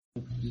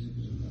Bismillah,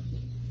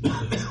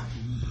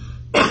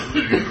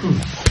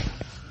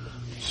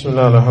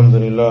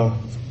 alhamdulillah.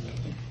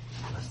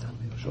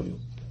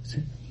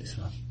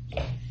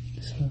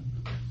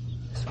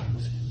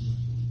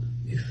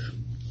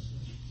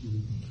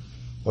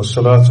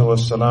 Wassalatu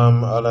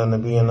wassalam ala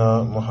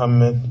nabiyyina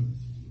Muhammad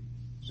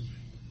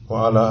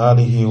wa ala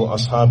alihi wa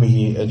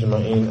ashabihi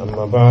ajma'in,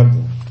 amma ba'd.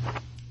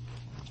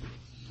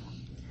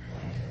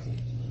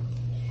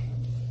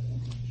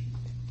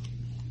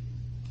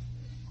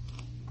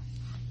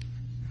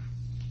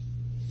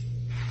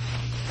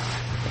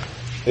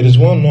 It is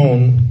well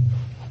known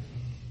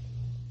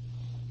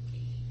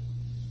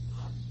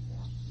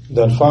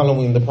that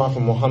following the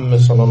Prophet Muhammad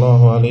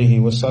sallallahu alaihi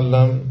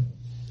wasallam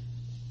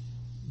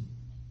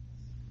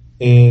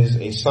is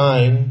a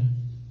sign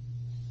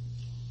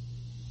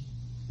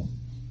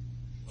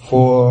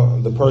for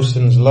the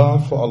person's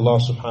love for Allah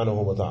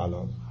subhanahu wa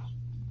ta'ala.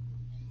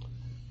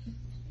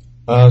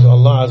 As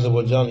Allah azza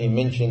wa jalla, He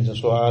mentions in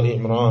Surah Ali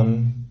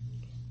Imran,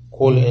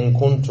 قُلْ إِن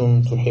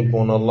كُنْتُمْ تُحِبُّونَ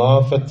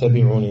اللَّهَ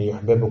فَاتَّبِعُونِي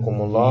يُحْبِبْكُمُ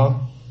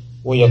اللَّهُ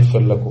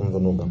وَيَغْفِرْ لَكُمْ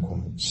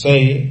ذُنُوبَكُمْ.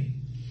 Say,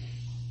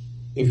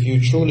 if you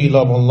truly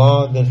love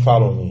Allah, then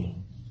follow me.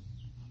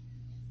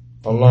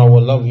 Allah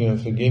will love you and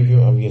forgive you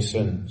of your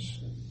sins.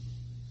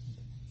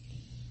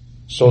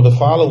 So the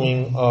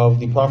following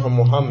of the Prophet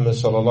Muhammad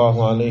sallallahu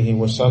alaihi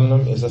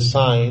wasallam is a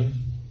sign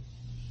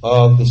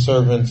of the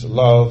servant's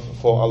love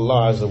for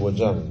Allah azza wa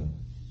jalla.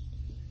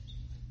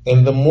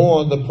 And the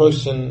more the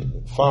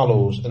person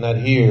follows and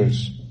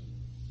adheres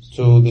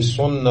to the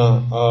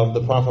sunnah of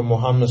the Prophet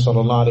Muhammad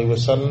sallallahu alaihi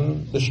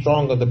wasallam, the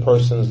stronger the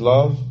person's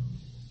love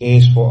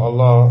is for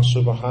Allah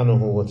subhanahu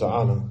wa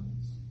ta'ala.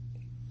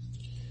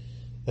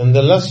 And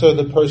the lesser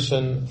the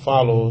person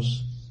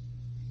follows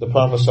the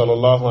Prophet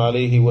sallallahu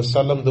alaihi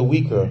wasallam, the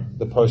weaker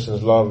the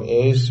person's love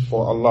is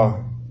for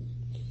Allah.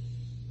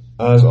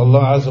 As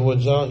Allah azza wa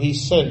jalla, He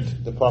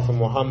sent the Prophet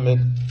Muhammad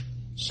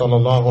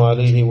sallallahu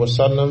alaihi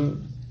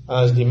wasallam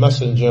as the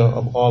messenger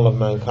of all of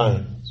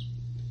mankind.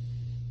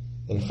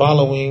 And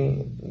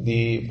following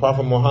the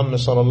Prophet Muhammad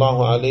sallallahu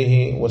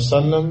alaihi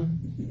wasallam,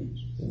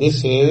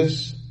 this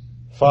is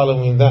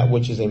following that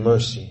which is a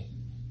mercy.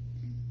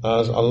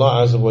 As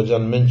Allah azza wa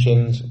jalla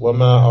mentions,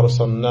 وَمَا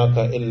أَرْسَلْنَاكَ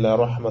إِلَّا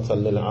رَحْمَةً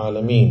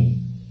لِلْعَالَمِينَ.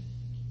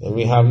 And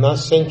we have not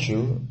sent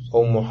you,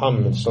 O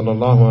Muhammad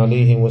sallallahu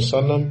alaihi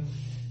wasallam,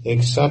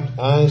 except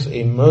as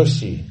a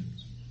mercy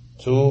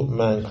to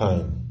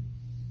mankind,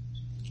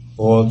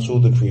 or to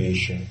the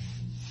creation.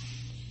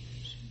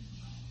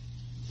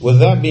 With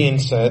that being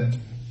said,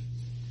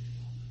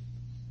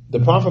 the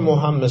Prophet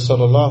Muhammad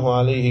sallallahu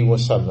alaihi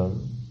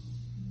wasallam,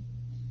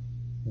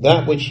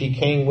 that which he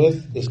came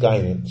with is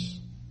guidance.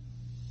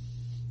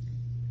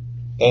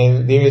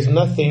 And there is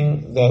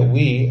nothing that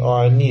we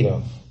are in need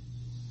of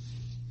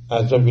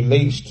as it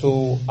relates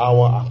to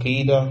our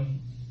aqeedah,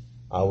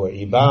 our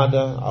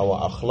ibadah,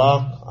 our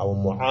akhlaq, our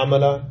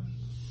mu'amala,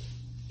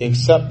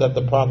 except that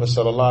the Prophet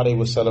sallallahu alaihi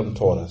wasallam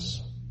taught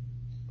us.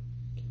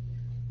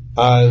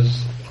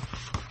 As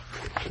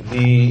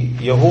the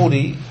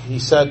Yahudi, he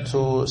said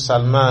to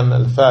Salman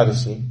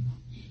al-Farisi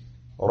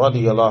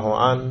radiyallahu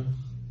an,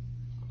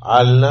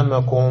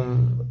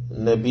 علمكم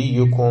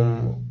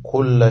نبيكم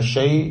كل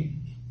شيء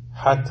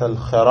حتى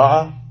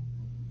الخراء.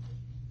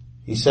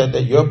 He said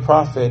that your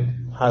prophet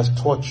has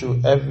taught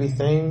you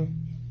everything,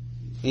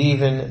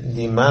 even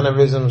the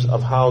mannerisms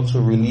of how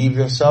to relieve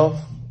yourself.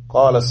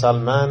 قال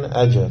Salman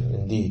أجل.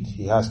 Indeed,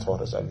 he has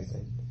taught us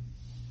everything.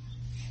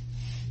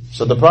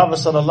 So the Prophet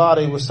sallallahu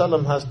alaihi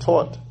wasallam has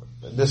taught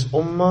this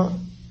ummah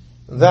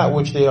that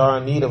which they are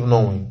in need of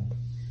knowing,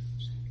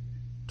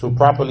 to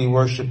properly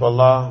worship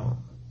Allah,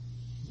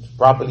 to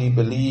properly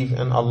believe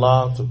in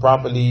Allah, to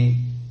properly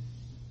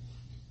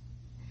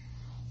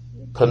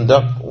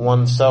conduct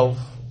oneself,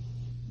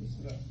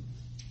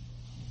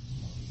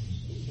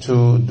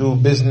 to do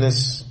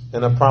business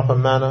in a proper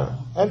manner.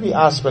 Every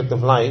aspect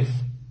of life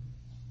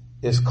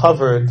is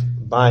covered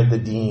by the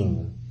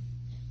deen.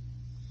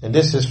 And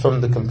this is from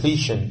the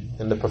completion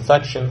and the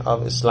perfection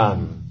of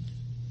Islam,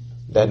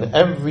 that in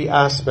every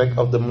aspect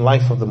of the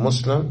life of the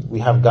Muslim, we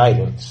have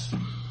guidance.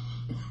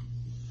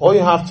 All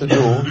you have to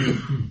do,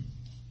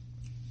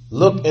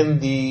 look in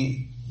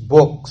the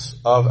books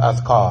of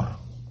adhkar,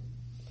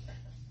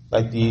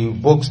 like the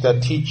books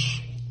that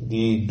teach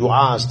the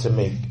du'as to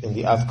make and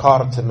the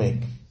adhkar to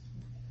make.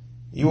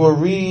 You will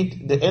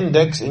read the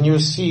index and you'll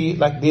see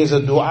like there's a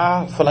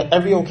du'a for like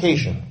every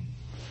occasion.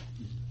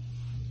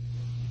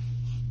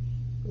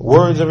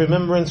 Words of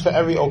remembrance for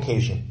every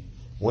occasion.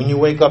 When you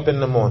wake up in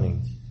the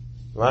morning,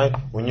 right?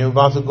 When you're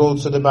about to go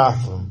to the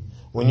bathroom,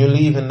 when you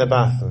leave in the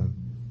bathroom,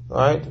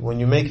 right? When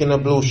you make an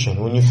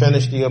ablution, when you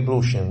finish the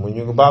ablution, when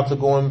you're about to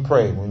go and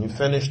pray, when you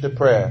finish the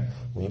prayer,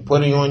 when you're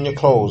putting on your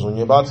clothes, when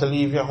you're about to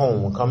leave your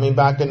home, when coming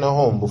back in the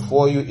home,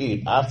 before you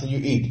eat, after you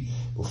eat,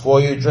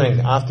 before you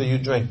drink, after you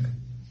drink.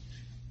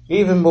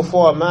 Even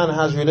before a man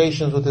has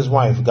relations with his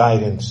wife,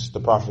 guidance the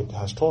Prophet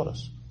has taught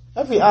us.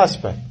 Every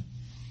aspect,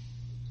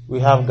 we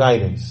have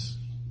guidance.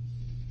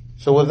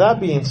 So with that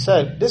being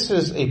said, this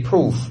is a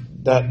proof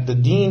that the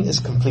deen is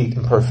complete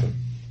and perfect.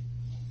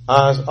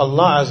 As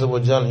Allah Azza wa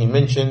Jal, He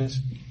mentions,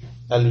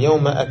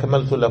 اليوم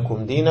أكملت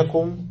لكم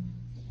دينكم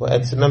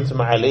وأتممت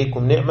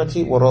عليكم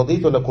نعمتي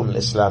ورضيت لكم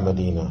الإسلام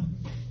دينا.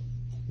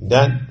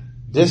 That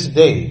this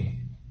day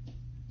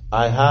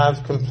I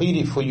have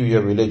completed for you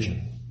your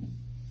religion,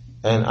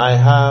 and I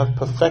have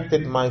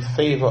perfected my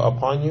favor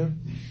upon you,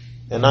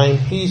 and I am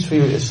pleased for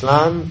you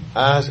Islam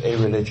as a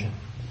religion.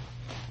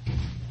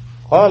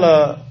 قال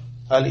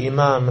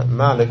الإمام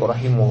مالك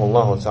رحمه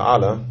الله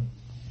تعالى: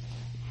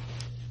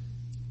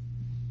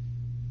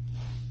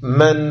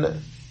 من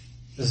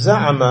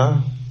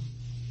زعم,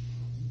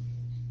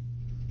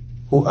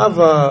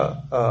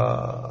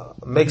 whoever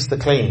makes the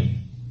claim,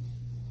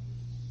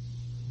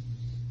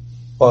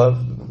 or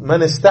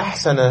من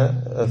استحسن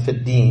في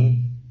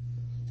الدين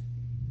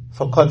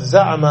فقد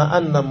زعم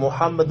أن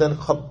محمدا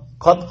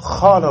قد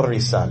خان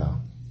الرسالة.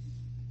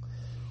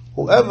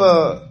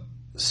 Whoever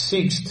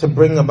seeks to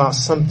bring about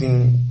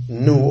something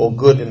new or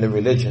good in the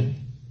religion,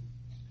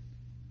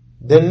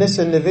 then this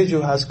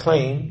individual has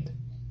claimed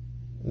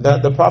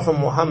that the Prophet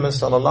Muhammad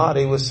sallallahu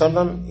alaihi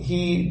wasallam,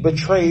 he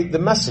betrayed the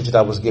message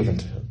that was given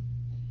to him.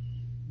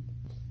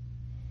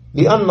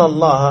 لأن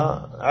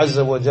الله عز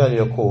وجل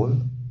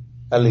يقول: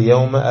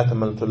 اليوم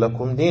أكملت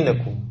لكم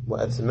دينكم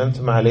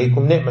وأتممت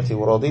عليكم نعمتي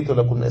ورضيت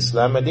لكم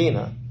الإسلام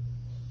دينا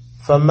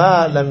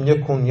فما لم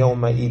يكن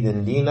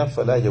يومئذ دينا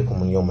فلا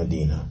يكن اليوم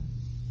دينا.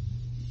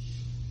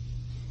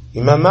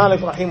 Imam Malik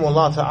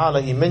rahimahullah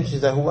ta'ala, he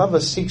mentions that whoever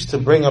seeks to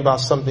bring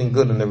about something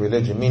good in the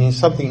religion, meaning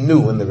something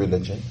new in the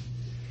religion,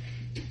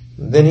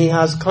 then he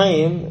has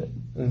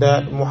claimed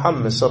that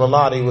Muhammad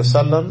sallallahu alaihi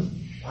wasallam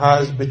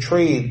has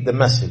betrayed the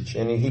message,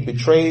 and he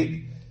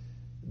betrayed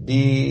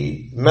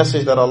the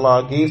message that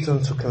Allah gave to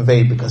him to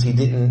convey, because he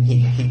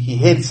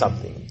hid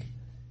something.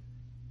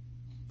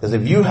 Because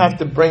if you have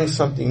to bring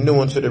something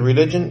new into the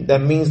religion,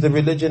 that means the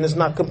religion is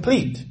not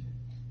complete,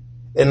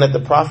 and that the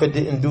Prophet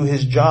didn't do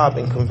his job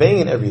in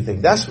conveying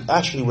everything. That's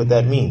actually what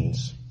that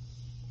means.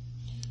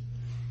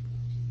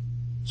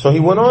 So he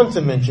went on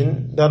to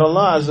mention that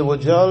Allah Azza wa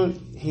Jal,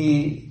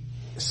 He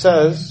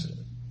says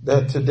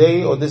that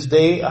today or this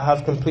day I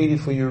have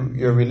completed for you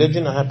your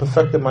religion, I have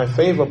perfected my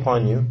favor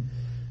upon you,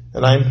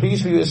 and I am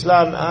pleased for you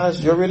Islam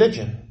as your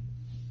religion.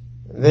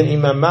 Then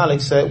Imam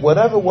Malik said,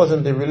 whatever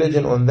wasn't the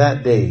religion on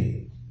that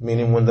day,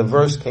 meaning when the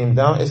verse came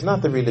down, it's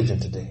not the religion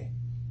today.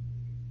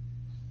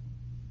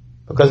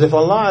 Because if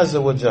Allah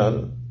Azza wa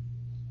Jal,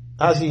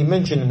 as He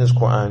mentioned in His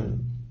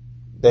Quran,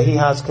 that He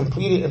has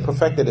completed and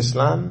perfected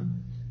Islam,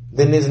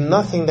 then there's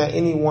nothing that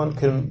anyone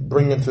can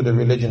bring into the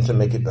religion to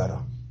make it better.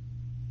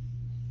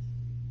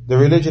 The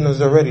religion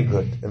is already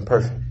good and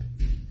perfect.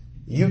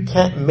 You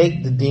can't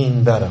make the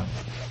deen better.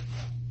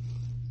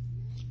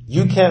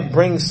 You can't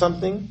bring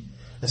something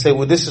and say,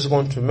 well, this is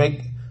going to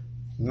make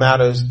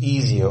matters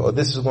easier, or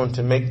this is going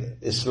to make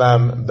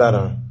Islam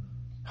better.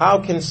 How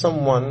can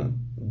someone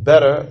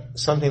better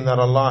something that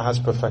Allah has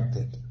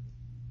perfected?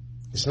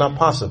 It's not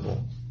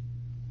possible.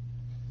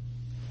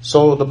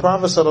 So the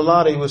Prophet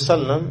sallallahu alaihi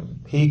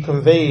wasallam, he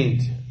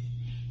conveyed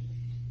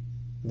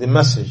the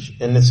message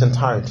in its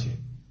entirety.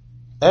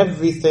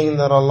 Everything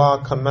that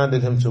Allah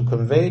commanded him to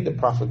convey, the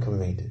Prophet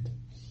conveyed it.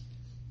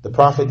 The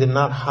Prophet did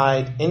not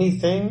hide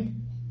anything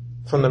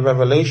from the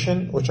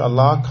revelation which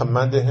Allah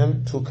commanded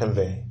him to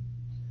convey.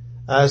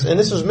 And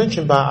this was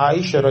mentioned by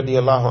Aisha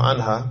radiallahu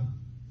anha,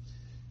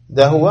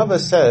 that whoever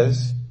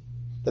says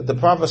that the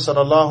Prophet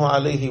sallallahu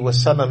alaihi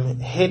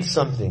wasallam hid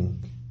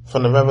something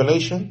from the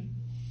revelation,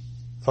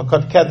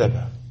 فَقَدْ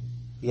كَذَبَ,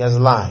 he has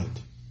lied.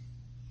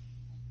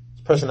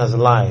 This person has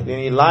lied.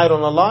 And he lied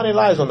on Allah and he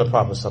lies on the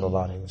Prophet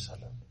sallallahu alaihi wasallam.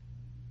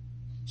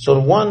 So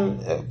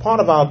one part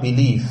of our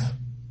belief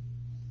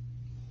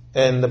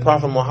in the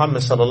Prophet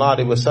Muhammad sallallahu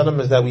alaihi wasallam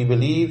is that we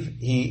believe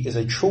he is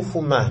a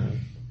truthful man,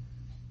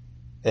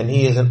 and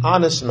he is an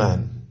honest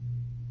man,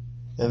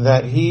 and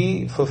that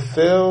he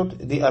fulfilled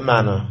the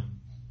amana.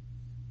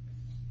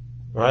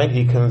 Right?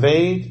 He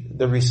conveyed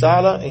the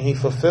risala and he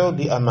fulfilled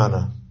the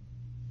amana.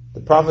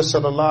 The Prophet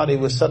sallallahu alaihi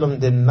wasallam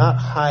did not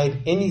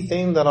hide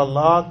anything that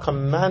Allah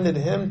commanded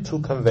him to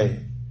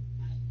convey.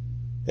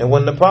 And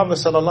when the Prophet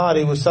sallallahu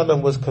alaihi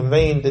wasallam was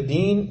conveying the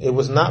deen, it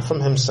was not from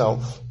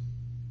himself.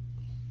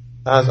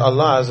 As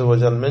Allah Azza wa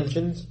Jal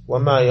mentions,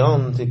 وَمَا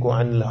يَنْتِقُ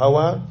عَنِ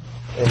الْهَوَىٰ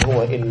إِنْ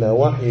هُوَ إِلَّا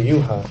وَحْيٌ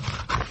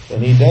يُوحَىٰ.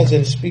 And he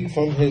doesn't speak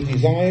from his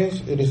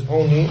desires, it is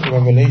only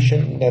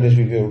revelation that is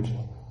revealed to him.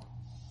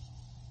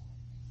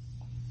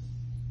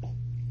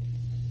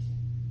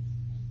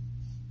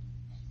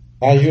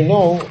 As you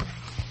know,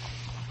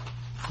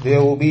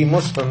 there will be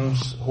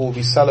Muslims who will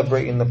be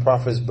celebrating the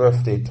Prophet's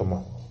birthday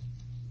tomorrow.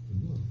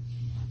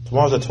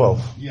 Tomorrow's the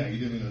 12th. Yeah,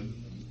 you didn't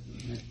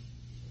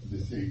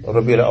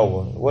Rabi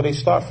al-Awwal. Well, they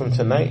start from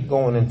tonight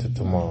going into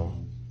tomorrow.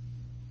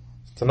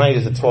 Tonight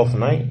is the 12th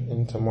night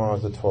and tomorrow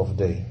is the 12th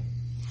day.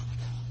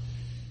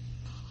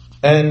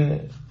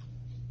 And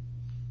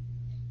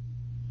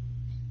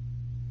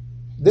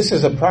this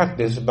is a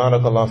practice,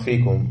 barakallahu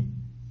feekum,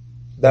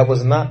 that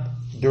was not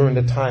during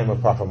the time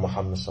of Prophet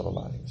Muhammad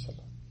sallallahu alaihi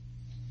wasallam.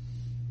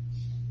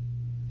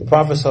 The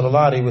Prophet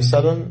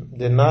ﷺ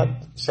did not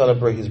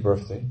celebrate his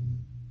birthday,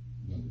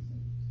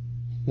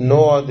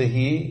 nor did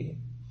he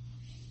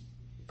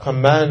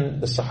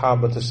command the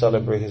Sahaba to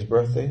celebrate his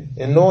birthday,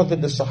 and nor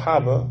did the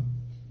Sahaba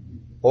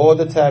or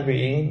the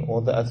Tabi'een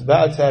or the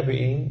Atba'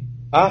 Tabi'een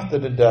after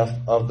the death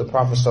of the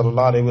Prophet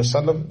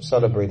ﷺ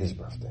celebrate his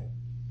birthday.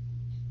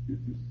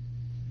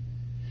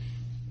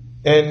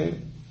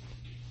 And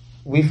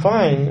we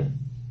find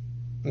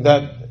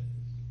that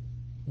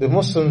the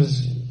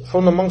Muslims,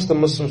 from amongst the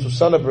Muslims who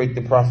celebrate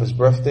the Prophet's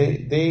birthday,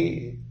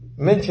 they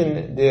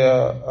mention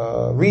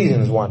their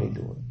reasons why they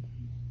do it.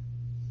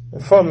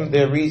 And from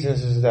their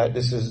reasons is that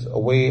this is a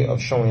way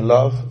of showing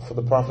love for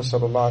the Prophet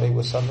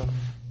ﷺ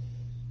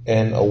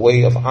and a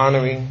way of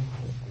honoring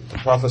the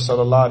Prophet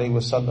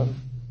ﷺ,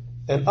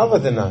 and other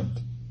than that.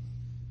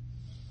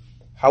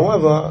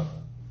 However,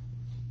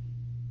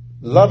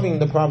 loving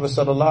the Prophet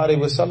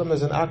ﷺ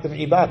is an act of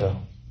ibadah.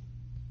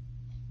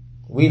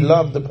 We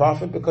love the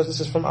Prophet because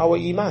this is from our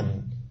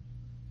iman.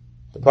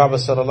 The Prophet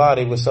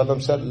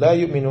ﷺ said, لا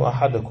يؤمن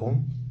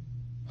أحدكم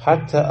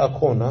حتى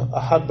أكون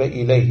أحب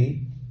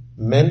إليه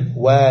من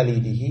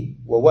والده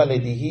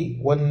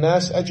وولده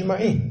والناس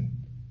أجمعين.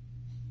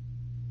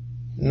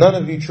 None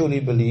of you truly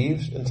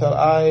believes until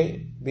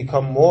I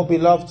become more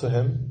beloved to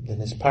him than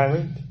his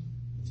parent,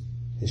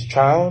 his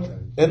child,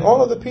 and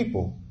all of the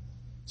people.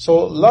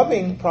 So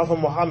loving Prophet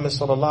Muhammad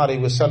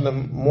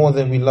ﷺ more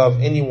than we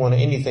love anyone or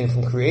anything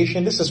from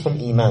creation, this is from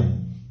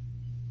Iman.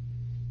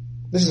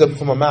 This is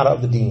from a matter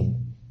of the deen.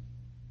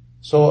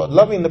 So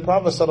loving the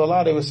Prophet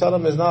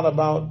ﷺ is not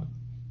about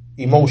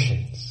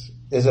emotions.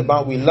 It's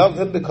about we love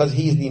him because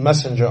he's the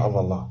messenger of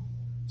Allah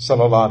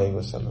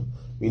ﷺ.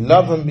 We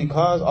love him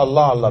because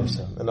Allah loves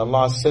him and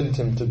Allah sent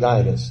him to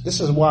guide us. This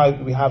is why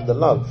we have the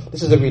love.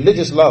 This is the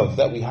religious love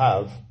that we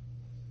have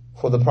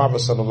for the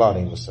Prophet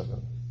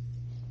ﷺ.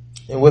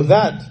 And with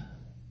that,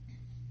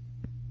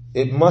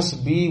 it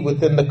must be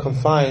within the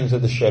confines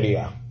of the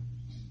Sharia.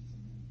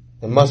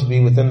 It must be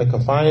within the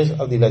confines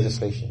of the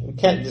legislation. We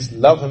can't just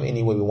love him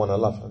any way we want to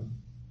love him.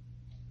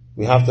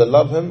 We have to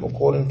love him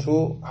according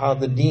to how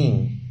the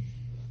deen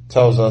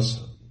tells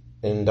us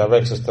and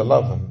directs us to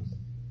love him.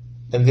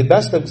 And the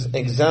best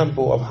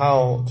example of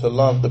how to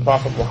love the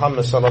Prophet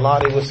Muhammad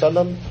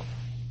ﷺ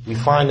we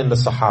find in the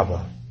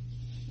Sahaba.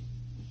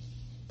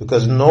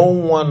 Because no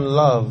one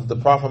loved the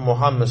Prophet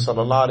Muhammad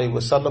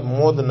ﷺ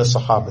more than the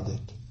Sahaba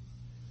did.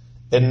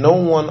 And no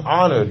one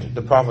honored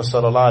the Prophet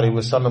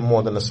ﷺ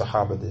more than the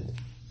Sahaba did.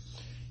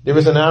 There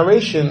is a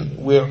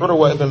narration where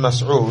Urwa ibn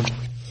Mas'ud,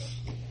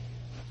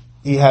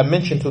 he had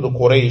mentioned to the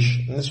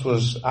Quraysh, and this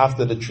was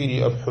after the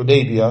Treaty of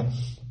Hudaybiyah,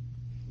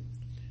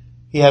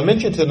 he had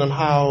mentioned to them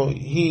how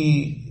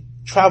he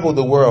traveled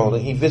the world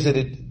and he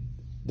visited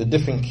the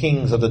different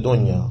kings of the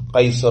dunya,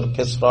 Qaisar,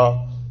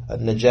 Kisra,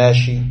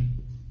 Najashi.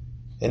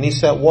 And he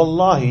said,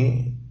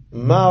 Wallahi,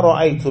 ma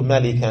ra'aytu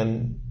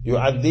malikan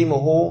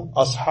yu'addimuhu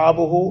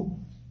ashabuhu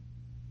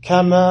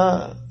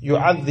kama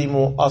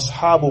yu'addimu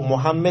ashabu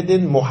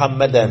Muhammadin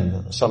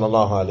Muhammadan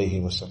sallallahu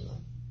alayhi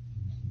wasallam.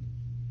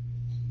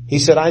 He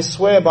said, I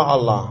swear by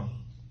Allah,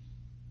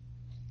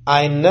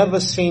 I never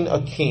seen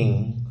a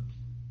king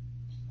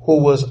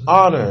who was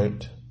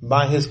honored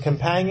by his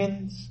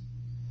companions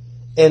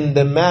in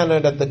the manner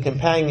that the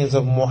companions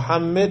of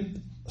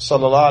Muhammad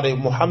sallallahu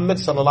alayhi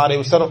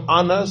wasallam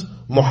honors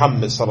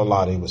Muhammad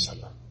sallallahu alayhi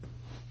wasallam.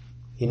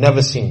 He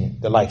never seen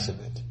it, the likes of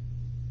it.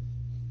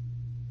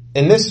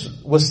 And this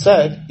was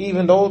said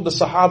even though the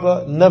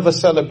Sahaba never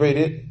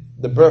celebrated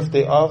the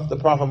birthday of the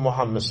Prophet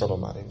Muhammad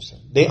sallallahu alayhi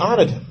wasallam. They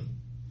honored him.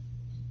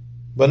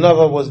 But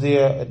never was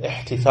there an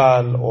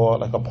ihtifal or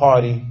like a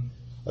party,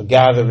 a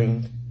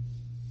gathering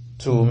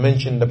to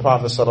mention the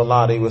Prophet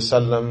sallallahu alaihi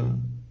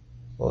wasallam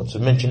or to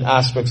mention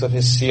aspects of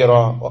his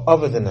seerah or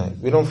other than that.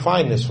 We don't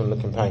find this from the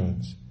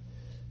companions.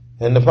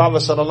 And the Prophet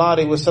sallallahu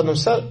alaihi wasallam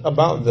said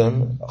about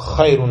them,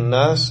 "Khairun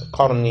nas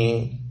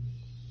qarni,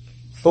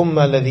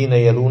 thumma alladhina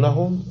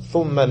yalunahum,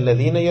 thumma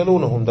alladhina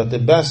yalunahum." That the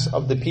best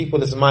of the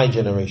people is my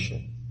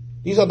generation.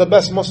 These are the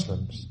best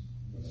Muslims.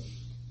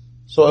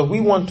 So if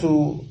we want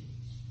to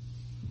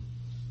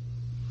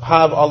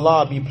have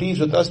Allah be pleased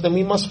with us, then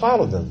we must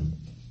follow them.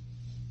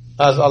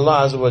 As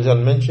Allah Azza wa Jal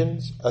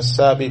mentions,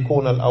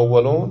 السابقون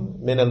الأولون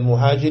من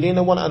المهاجرين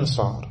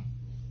والأنصار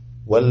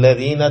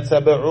والذين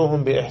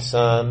تبعوهم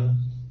بإحسان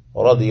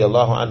رضي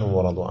الله عنهم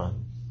ورضوا عنه.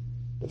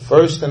 The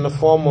first and the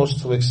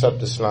foremost to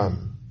accept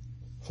Islam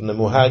from the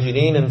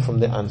muhajirin and from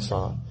the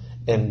ansar,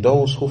 and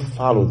those who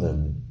follow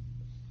them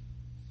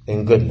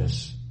in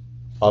goodness.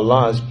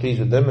 Allah is pleased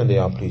with them and they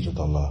are pleased with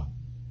Allah.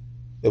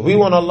 If we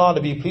want Allah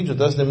to be pleased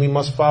with us, then we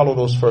must follow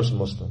those first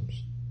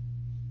Muslims.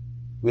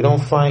 We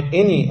don't find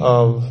any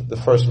of the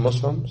first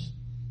Muslims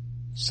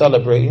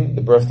celebrating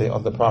the birthday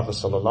of the Prophet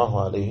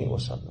sallallahu alaihi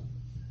wasallam.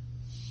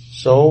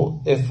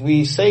 So if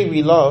we say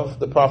we love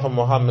the Prophet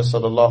Muhammad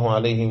sallallahu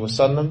alaihi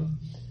wasallam,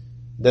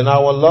 then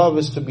our love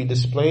is to be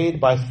displayed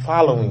by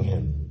following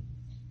him.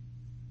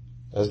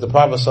 As the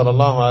Prophet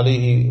sallallahu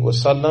alaihi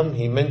wasallam,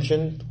 he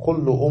mentioned,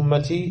 "Kullu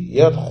ummati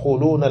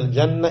yadkhuluna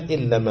al-jannah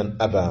illa man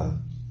aba."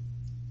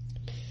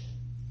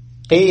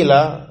 قيل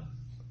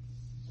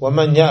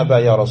ومن يأبى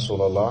يا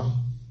رسول الله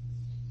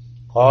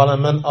قال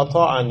من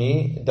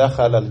أطاعني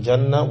دخل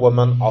الجنة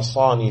ومن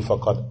عصاني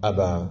فقد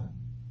أبى.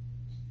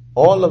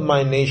 All of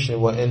my nation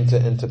will enter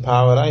into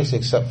paradise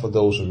except for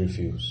those who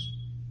refuse.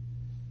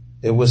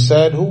 It was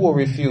said, who will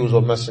refuse,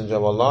 O Messenger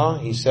of Allah?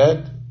 He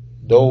said,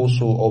 those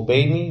who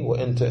obey me will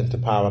enter into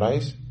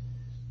paradise,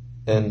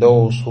 and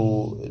those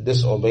who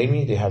disobey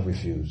me, they have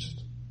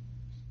refused.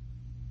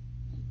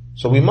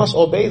 So we must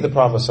obey the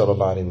Prophet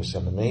sallallahu alaihi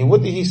wasallam. And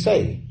what did he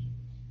say?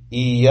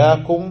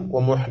 إِيَّاكُمْ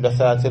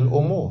وَمُحْدَثَاتِ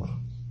الْأُمُورِ.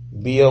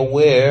 Be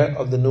aware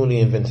of the newly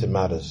invented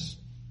matters.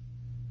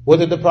 What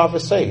did the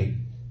Prophet say?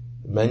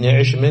 مَنْ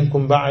يَعِشْ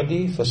مِنْكُمْ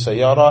بَعْدِي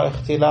فَسَيَرَى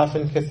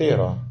اخْتِلَافًا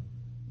كَثِيرًا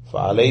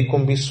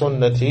فَعَلَيْكُمْ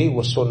بِالسُّنَّةِ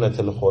وَالسُّنَّةِ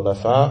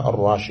الْخُلَفَاءِ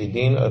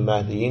الرَّاشِدِينَ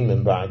الْمَهْدِيِّينَ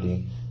مِنْ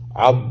بَعْدِي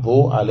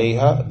عَضُّوا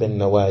عَلَيْهَا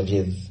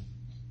بِالنَّوَاجِذِ.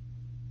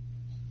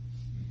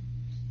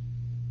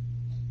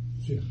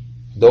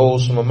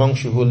 Those from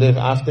amongst you who live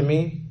after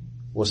me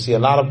will see a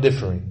lot of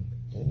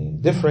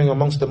differing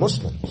amongst the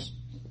Muslims.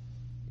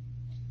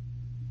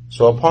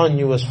 So upon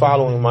you is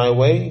following my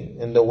way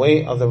and the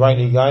way of the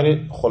rightly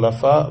guided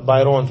khulafa,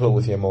 bite onto it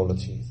with your molar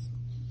teeth.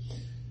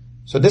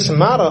 So this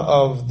matter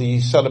of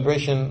the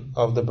celebration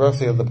of the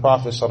birthday of the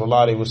Prophet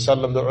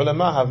ﷺ, the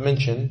ulama have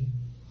mentioned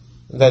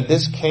that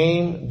this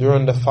came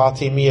during the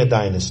Fatimiyya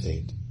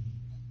dynasty,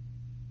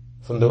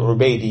 from the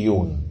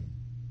Ubaydiyun.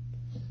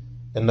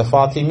 In the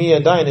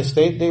Fatimiyya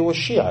dynasty, they were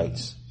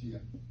Shiites.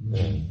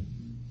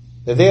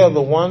 They are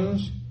the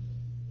ones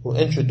who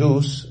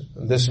introduced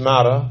this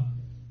matter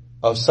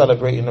of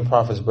celebrating the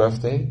Prophet's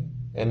birthday.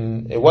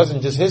 And it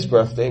wasn't just his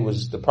birthday, it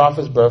was the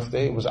Prophet's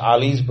birthday, it was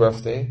Ali's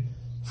birthday,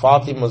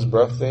 Fatima's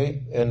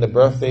birthday, and the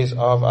birthdays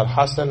of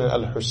Al-Hassan and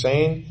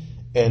Al-Hussein,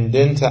 and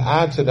then to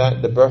add to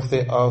that, the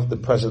birthday of the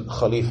present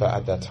Khaleefah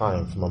at that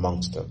time from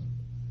amongst them.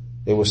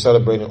 They were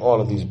celebrating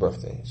all of these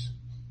birthdays.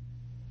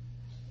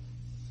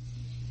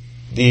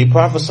 The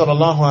Prophet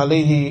sallallahu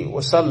alaihi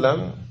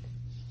wasallam,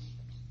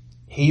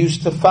 he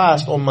used to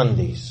fast on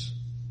Mondays.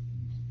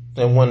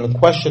 And when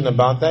questioned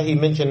about that, he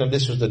mentioned that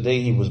this was the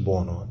day he was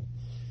born on.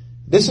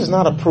 This is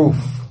not a proof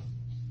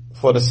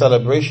for the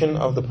celebration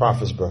of the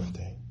Prophet's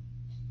birthday.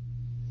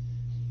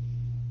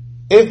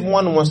 If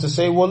one wants to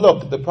say, well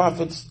look, the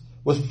Prophet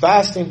was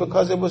fasting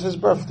because it was his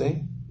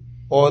birthday,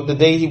 or the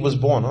day he was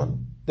born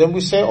on, then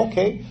we say,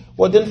 okay,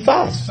 well then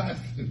fast.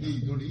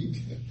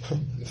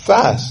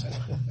 Fast.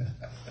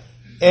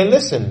 And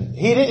listen,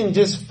 he didn't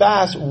just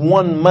fast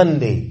one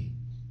Monday.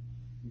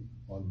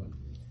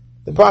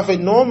 The Prophet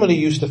normally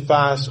used to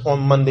fast on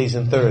Mondays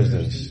and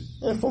Thursdays.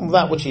 And from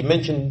that which he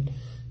mentioned,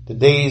 the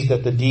days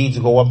that the deeds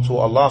go up to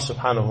Allah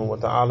subhanahu wa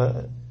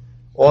ta'ala.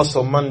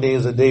 Also Monday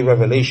is the day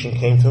revelation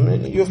came to him.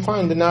 And you'll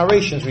find the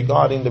narrations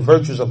regarding the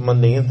virtues of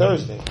Monday and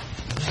Thursday.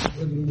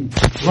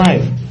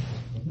 Right.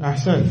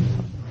 Ahsan.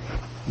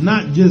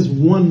 Not just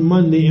one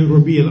Monday in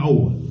Rabi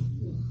al-Awwal.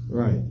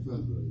 Right.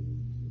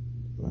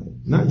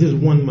 Not just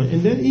one month.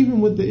 And then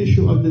even with the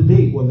issue of the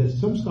date, well,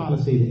 some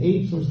scholars say the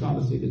 8th, some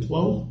scholars say the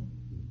 12th.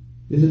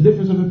 There's a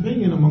difference of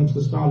opinion amongst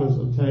the scholars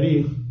of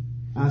Tariq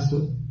as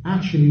to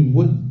actually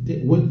what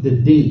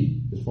the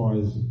date, as far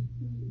as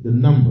the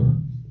number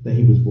that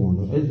he was born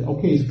on.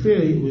 Okay, it's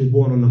clear he was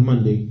born on a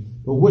Monday,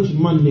 but which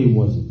Monday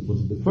was it?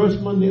 Was it the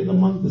first Monday of the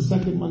month, the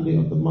second Monday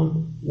of the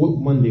month?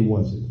 What Monday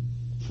was it?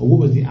 Or what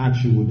was the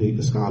actual date?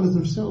 The scholars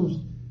themselves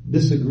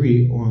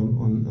disagree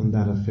on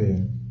that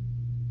affair.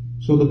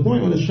 So the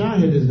point of the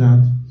shahid is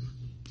that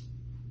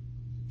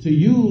to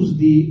use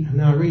the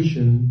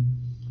narration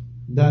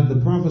that the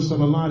Prophet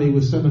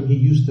ﷺ, he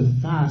used to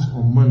fast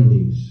on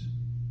Mondays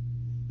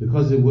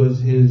because it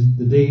was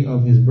the day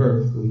of his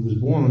birth, he was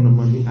born on a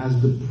Monday,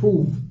 as the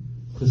proof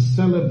to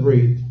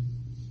celebrate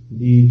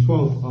the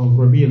 12th of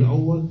Rabi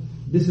al-Awwal,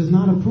 this is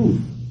not a proof.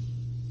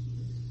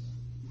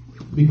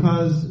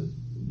 Because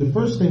the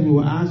first thing we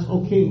will ask,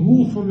 okay,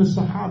 who from the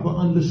Sahaba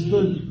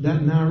understood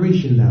that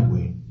narration that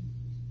way?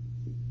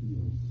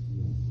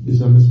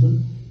 Is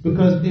understood?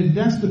 Because if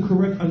that's the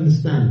correct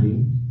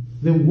understanding,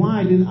 then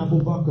why didn't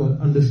Abu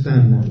Bakr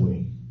understand that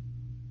way?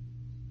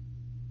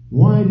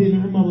 Why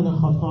didn't Umar ibn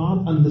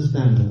Khattab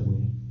understand that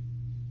way?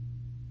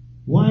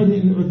 Why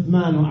didn't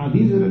Uthman or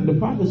Ali? The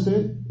Prophet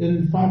said,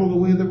 and follow the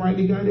way of the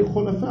rightly guided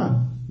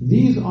khulafa.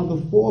 These are the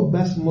 4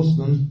 best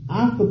Muslims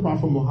after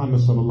Prophet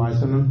Muhammad sallallahu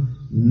alaihi wasallam.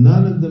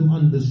 None of them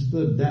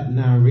understood that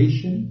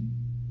narration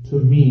to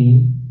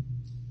mean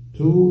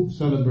to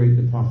celebrate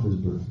the Prophet's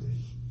birthday.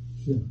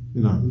 Sure.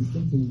 There's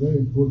something very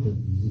important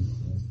in this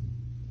aspect.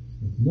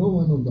 No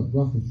one of the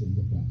prophets of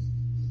the past,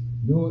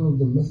 no one of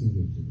the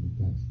messengers of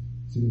the past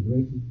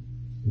celebrated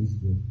his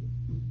birthday.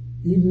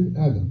 Even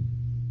Adam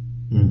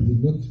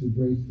did not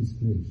celebrate his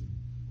creation.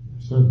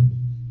 Son.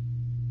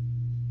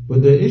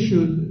 But the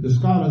issue, the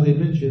scholars, they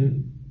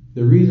mentioned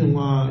the reason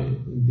why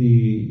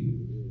the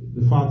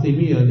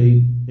Fatimiyya,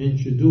 they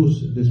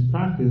introduced this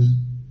practice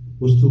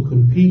was to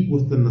compete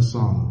with the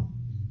Nasara,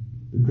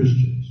 the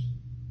Christians,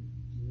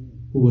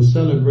 who were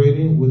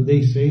celebrating what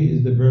they say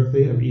is the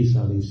birthday of Isa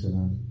alayhi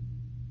salam.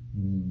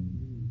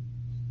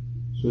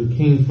 So it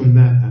came from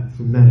that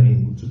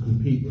angle to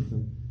compete with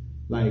them.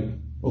 Like,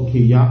 okay,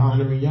 y'all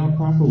honoring y'all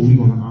prophet, we're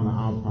going to honor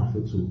our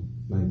prophet too,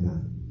 like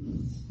that.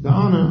 The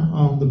honor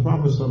of the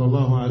Prophet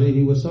sallallahu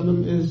alaihi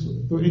wasallam is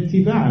through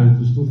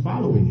ittiba', is through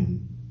following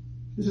him.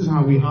 This is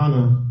how we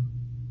honor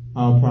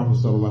our Prophet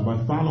sallallahu,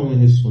 by following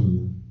his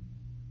sunnah.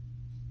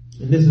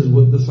 And this is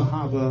what the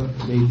Sahaba,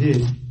 they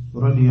did,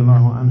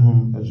 radiyallahu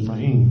anhum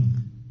ajma'een.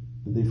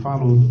 They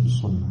followed the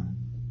sunnah.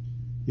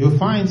 You'll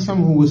find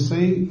some who will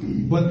say,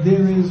 but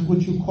there is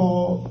what you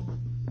call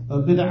a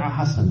bid'ah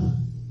hasana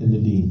in the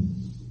deen.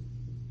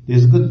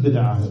 There's good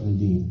bid'ah in the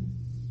deen.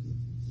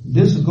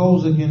 This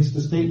goes against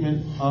the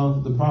statement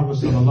of the Prophet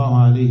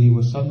sallallahu alaihi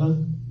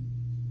wasallam,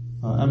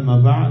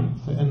 أما بعد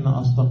فإن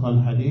أصدق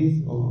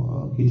الحديث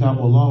كتاب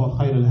الله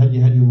وخير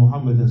الهدي هدي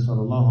محمد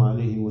صلى الله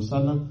عليه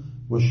وسلم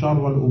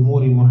وشر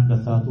الأمور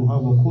محدثاتها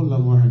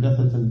وكل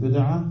محدثة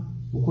بدعة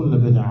وكل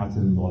بدعة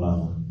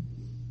ضلالة.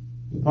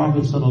 The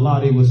Prophet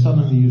sallallahu alaihi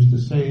wasallam used to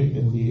say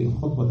in the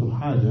khutbatul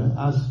hajah,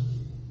 as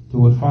to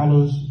what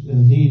follows,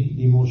 indeed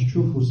the most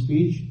truthful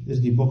speech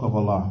is the book of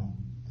Allah,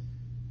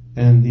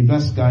 and the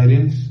best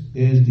guidance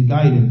is the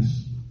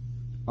guidance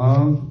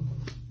of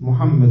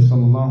Muhammad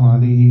sallallahu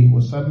alaihi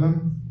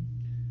wasallam,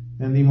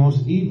 and the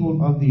most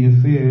evil of the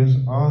affairs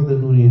are the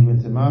nuri and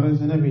binti matters,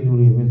 and every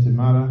nuri and binti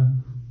matter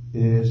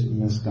is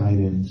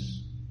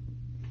misguidance.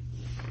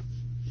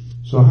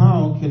 So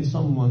how can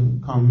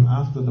someone come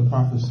after the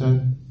Prophet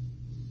said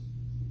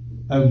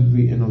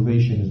every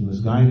innovation is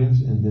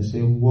misguidance, and they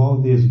say, well,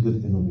 there's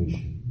good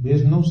innovation?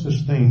 There's no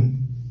such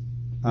thing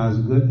as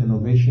good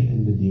innovation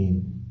in the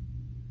deen.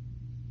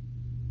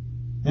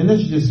 And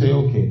let's just say,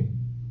 okay,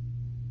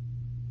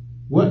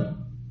 what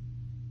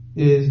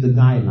is the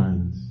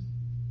guidelines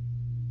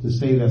to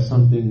say that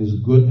something is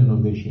good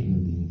innovation in the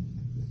deen?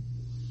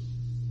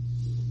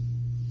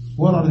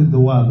 What are the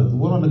dawabat?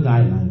 What are the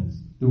guidelines,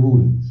 the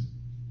rulings?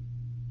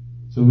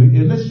 So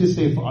let's just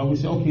say, we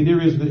say, okay, there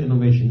is good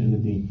innovation in the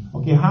deen.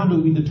 Okay, how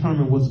do we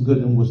determine what's good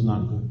and what's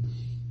not good?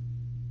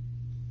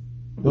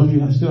 Don't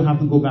you still have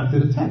to go back to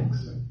the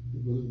text?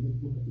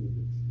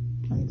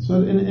 Right.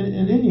 So in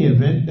any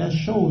event, that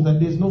shows that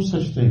there's no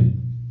such thing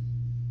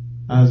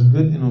as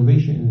good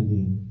innovation in the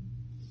deen.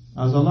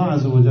 As Allah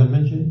Azza wa Jal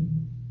mentioned,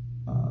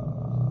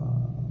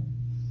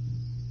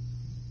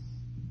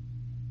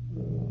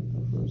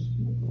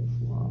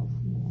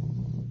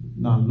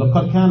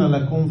 لَقَدْ كَانَ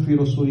لَكُمْ فِي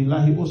رَسُولِ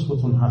اللَّهِ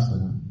أُسْوَةٌ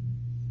حَسَنَةٌ.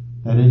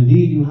 That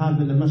indeed you have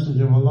in the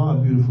Messenger of Allah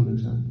a beautiful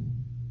example.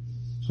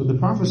 So the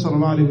Prophet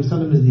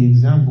ﷺ is the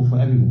example for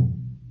everyone.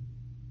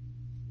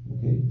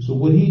 Okay, so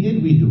what he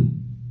did, we do.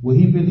 What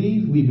he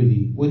believed, we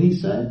believe. What he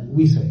said,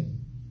 we say.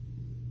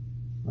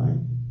 Right?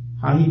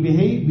 How he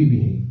behaved, we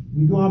behave.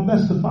 We do our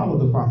best to follow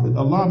the Prophet.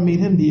 Allah made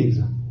him the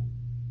example.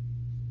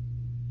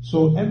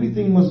 So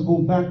everything must go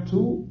back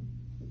to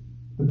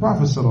the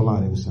Prophet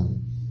ﷺ.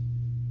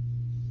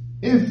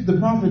 If the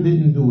Prophet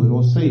didn't do it,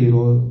 or say it,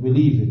 or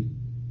believe it,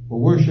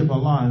 or worship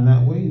Allah in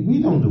that way, we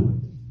don't do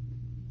it.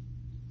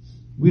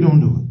 We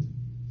don't do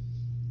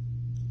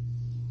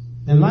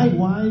it. And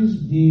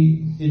likewise,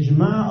 the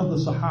ijma' of the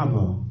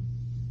Sahaba,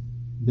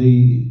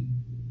 the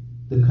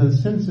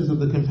consensus of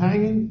the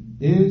companion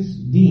is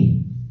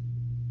deen.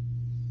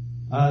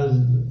 As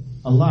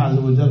Allah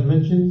Azza wa Jal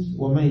mentions,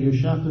 وَمَنْ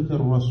يُشَاقِقِ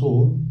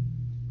الرَّسُولِ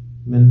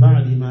مِنْ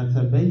بَعْدِ مَا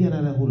تَبَيَّنَ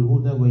لَهُ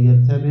الْهُدَى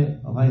وَيَتَّبِعْ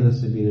غَيْرَ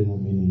سَبِيلِ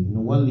الْمُؤْمِنِينَ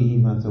نُوَلِّهِ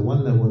مَا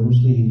تَوَلَّى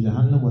وَنُصْلِهِ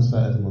جَهَنَّمَ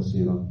وَسَاءَتْ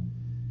مَصِيرًا.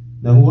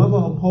 That whoever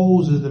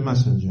opposes the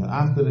messenger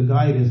after the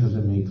guidance has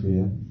been made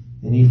clear,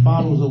 and he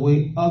follows a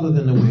way other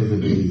than the way of the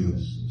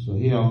believers. So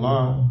here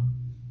Allah,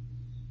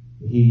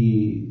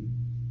 He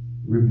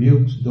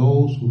rebukes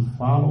those who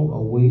follow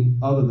a way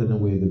other than the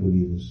way of the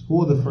believers.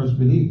 Who are the first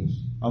believers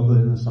other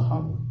than the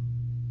Sahaba?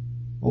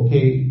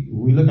 Okay,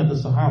 we look at the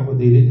Sahaba,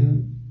 they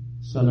didn't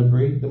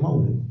celebrate the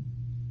Mawlid.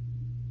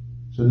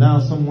 So now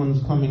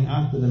someone's coming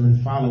after them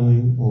and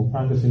following or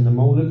practicing the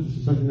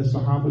Mawlid, something the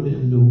Sahaba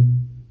didn't do.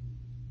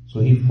 So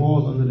he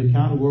falls under the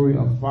category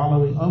of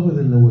following other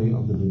than the way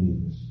of the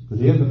believers, because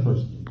they are the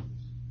first believers.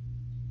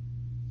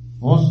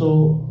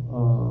 Also,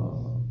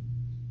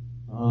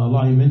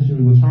 Allah, He mentioned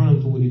we will turn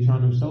them to what He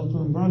turned Himself to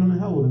and burn them in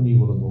hell with an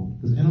evil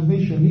abode, because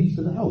innovation leads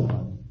to the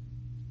hellfire.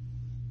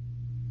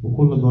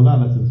 وَكُلَّ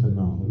ضَلَالَةٍ فِي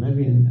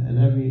النَّارِ. And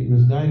every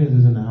misguidance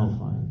is in the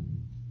hellfire.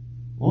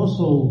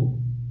 Also,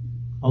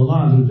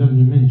 Allah Azza wa Jalla,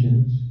 He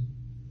mentions,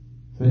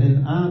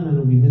 فَإِنْ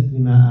آمَنُوا بِمِثْلِ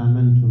مَا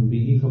آمَنْتُمْ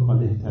بِهِ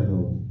فَقَدْ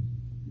اهْتَدَوْا.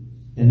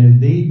 And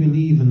if they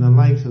believe in the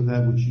likes of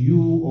that which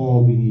you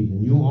all believe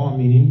in, you all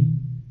meaning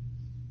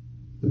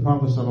the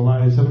Prophet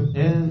ﷺ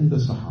and the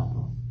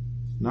Sahaba,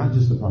 not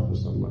just the Prophet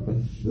ﷺ,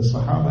 but the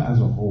Sahaba as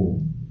a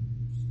whole.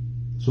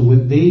 So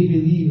what they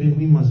believe in,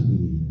 we must believe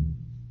in,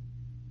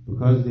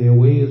 because their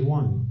way is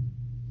one.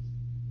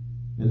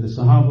 And the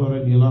Sahaba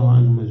radiallahu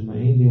anhum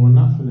ajma'in, they were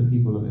not from the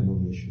people of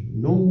innovation.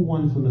 No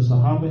one from the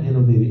Sahaba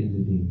innovated in the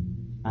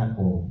deen at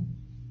all.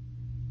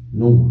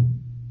 No one.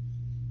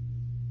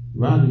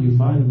 Rather, you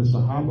find the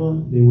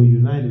Sahaba, they were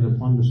united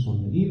upon the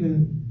Sunnah,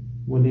 even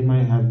when they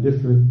might have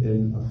differed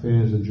in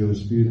affairs of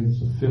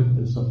jurisprudence, of fiqh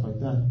and stuff like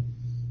that.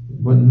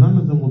 But none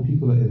of them were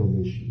people of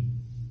innovation.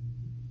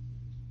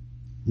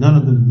 None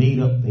of them made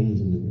up things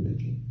in the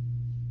religion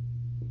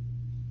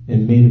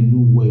and made a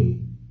new way.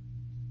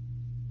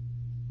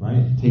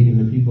 Right? Taking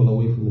the people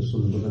away from the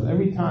sunnah. Because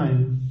every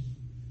time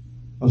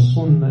a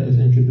sunnah is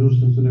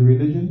introduced into the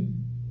religion,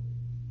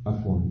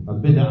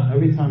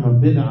 every time a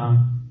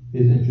bid'ah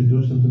is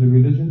introduced into the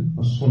religion,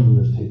 a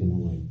sunnah is taken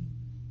away.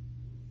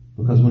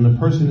 Because when a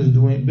person is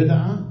doing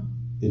bid'ah,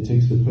 it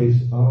takes the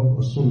place of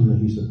a sunnah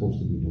he's supposed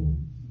to be doing.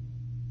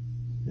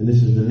 And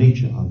this is the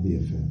nature of the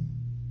affair.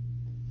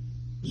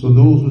 So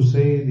those who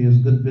say there's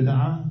good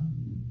bid'ah,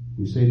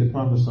 we say the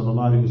Prophet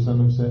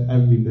ﷺ said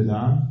every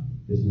bid'ah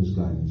is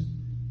misguidance.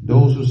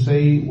 Those who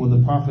say, well,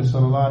 the Prophet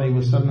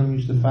ﷺ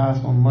used to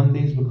fast on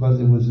Mondays because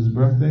it was his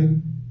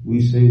birthday,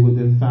 we say, well,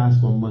 then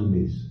fast on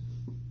Mondays.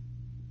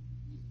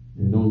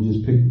 And don't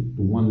just pick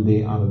the one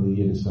day out of the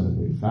year to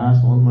celebrate.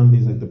 Fast on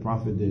Mondays like the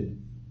Prophet did,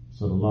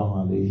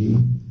 sallallahu alayhi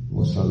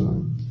wa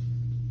sallam.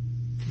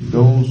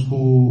 Those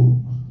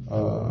who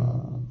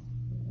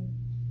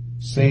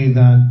say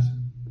that,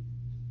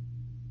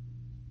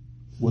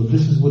 well,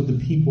 this is what the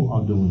people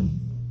are doing.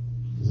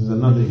 This is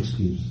another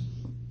excuse.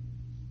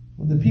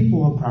 Well, the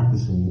people are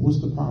practicing.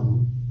 What's the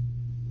problem?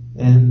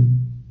 And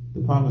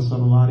the Prophet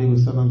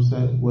ﷺ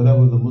said,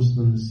 whatever the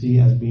Muslims see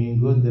as being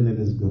good, then it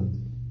is good.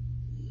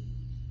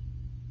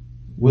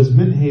 What's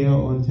meant here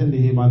or intended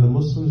here by the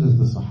Muslims is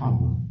the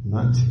Sahaba,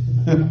 not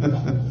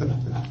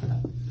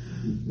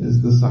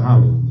it's the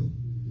Sahaba.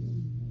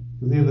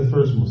 They're the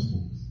first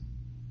Muslims.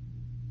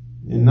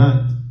 And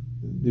not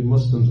the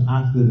Muslims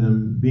after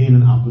them being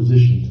in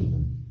opposition to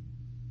them.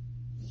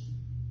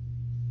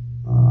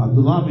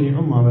 Abdullah bin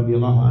Umar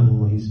radiallahu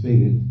anhu, he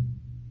stated,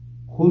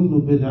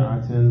 كل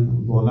بدعة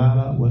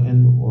ضلالة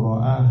وإن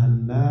رآها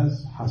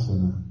الناس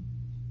حسنة.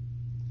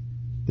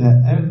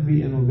 That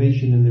every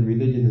innovation in the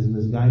religion is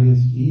misguidance,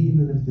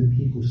 even if the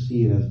people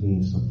see it as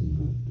being something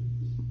good.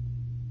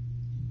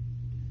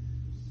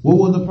 What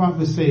will the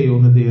Prophet say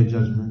on the Day of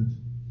Judgment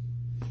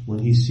when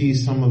he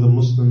sees some of the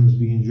Muslims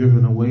being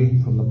driven away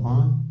from the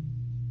path?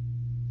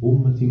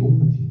 Ummati,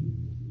 ummati.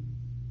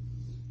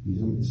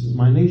 This is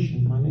my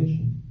nation, my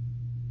nation.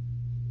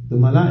 The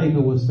Malaika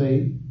will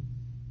say,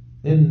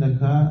 إنك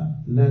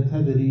لا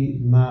تدري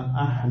ما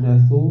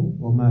أحدثوا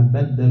وما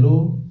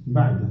بدلوا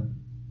بعد.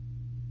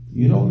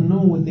 You don't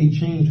know what they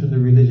changed from the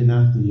religion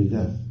after your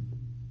death.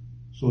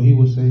 So he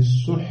will say,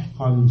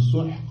 سحقا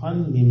سحقا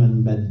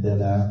لمن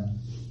بدلا.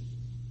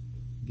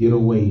 Get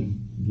away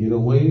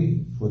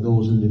for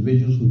those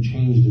individuals who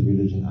changed the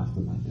religion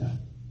after my death.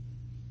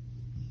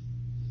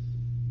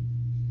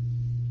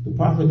 The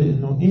Prophet didn't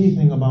know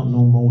anything about no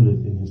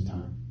Mawlid in his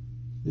time.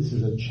 This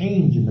is a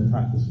change in the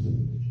practice of the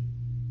religion.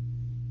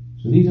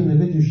 So these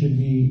individuals should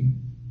be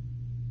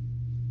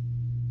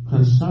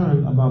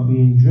concerned about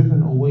being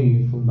driven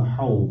away from the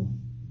hawl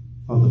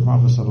of the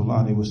Prophet ﷺ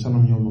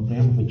Yawm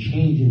al-Qiyamah for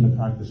changing the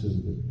practices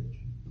of the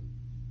religion.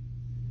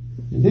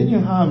 And then you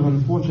have,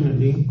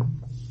 unfortunately,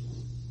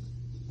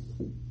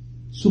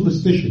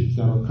 superstitions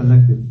that are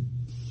connected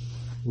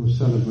with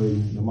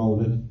celebrating the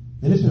Mawlid.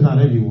 And this is not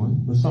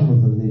everyone, but some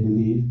of them, they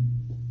believe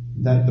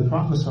that the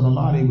Prophet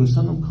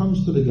ﷺ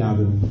comes to the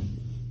gathering.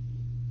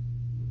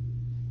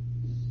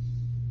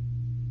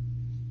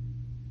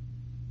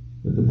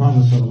 That the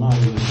Prophet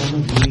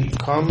ﷺ, he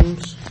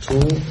comes to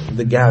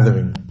the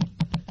gathering.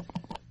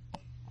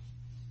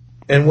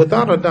 And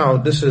without a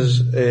doubt, this is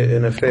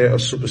an affair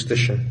of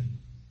superstition.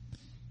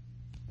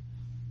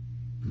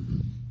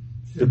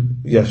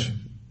 Yes.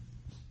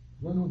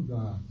 One of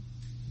the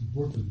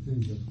important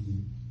things that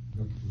we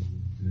have to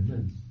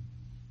implement,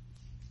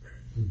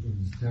 to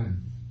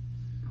understand,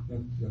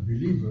 that the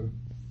believer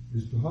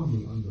is to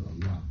humble under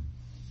Allah,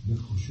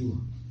 with khushu',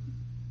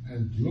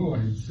 and lower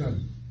himself.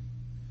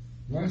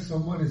 While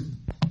someone is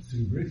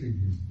celebrating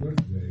his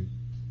birthday,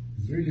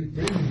 is really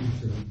praising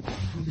himself and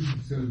putting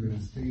himself in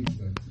a state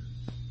that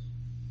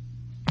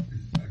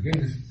is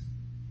against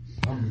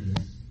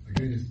humbleness,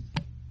 against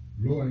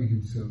lowering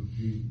himself.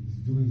 He is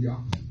doing the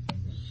opposite.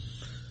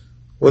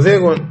 Well,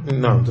 they're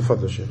going. No,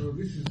 تفضل شيخ. So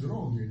this is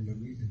wrong in the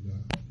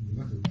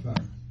matter of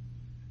fact,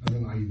 as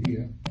an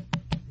idea,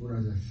 or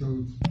as a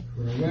thought,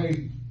 or a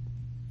way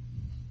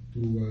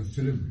to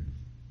celebrate.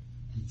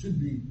 It should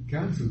be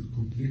cancelled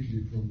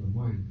completely from the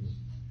mind.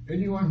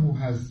 Anyone who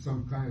has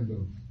some kind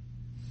of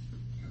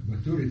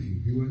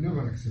maturity, he will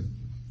never accept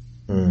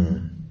it.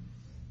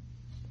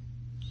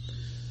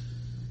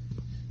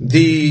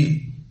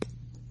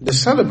 The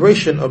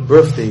celebration of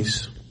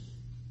birthdays,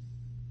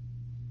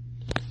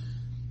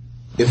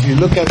 if you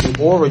look at the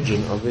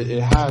origin of it,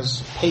 it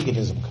has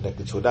paganism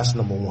connected to it. That's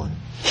number one.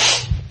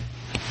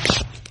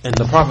 And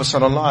the Prophet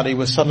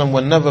ﷺ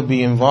will never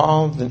be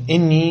involved in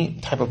any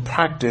type of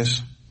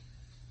practice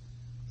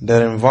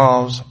that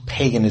involves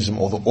paganism,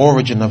 or the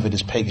origin of it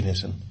is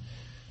paganism.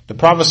 The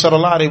Prophet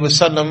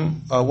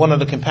ﷺ, one of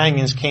the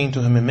companions came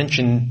to him and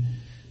mentioned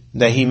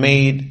that he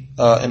made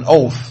an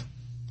oath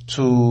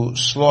to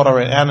slaughter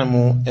an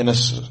animal in a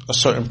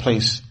certain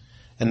place.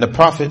 And the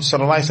Prophet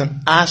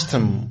ﷺ asked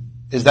him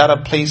is that a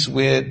place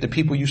where the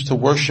people used to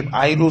worship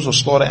idols or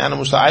slaughter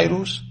animals to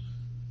idols?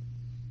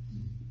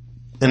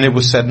 And it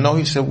was said no.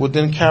 He said, well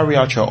then carry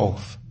out your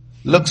oath.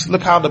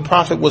 Look how the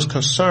Prophet was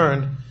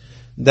concerned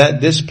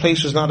that this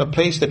place was not a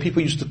place that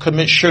people used to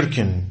commit shirk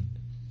in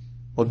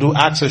or do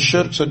acts of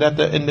shirk, so that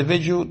the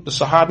individual, the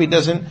Sahabi,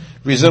 doesn't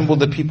resemble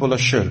the people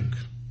of shirk.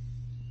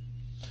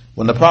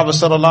 When the Prophet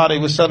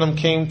ﷺ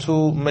came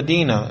to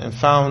Medina and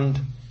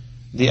found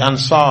the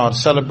Ansar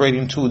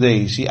celebrating 2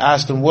 days, he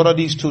asked them, what are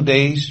these 2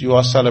 days you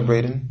are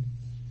celebrating?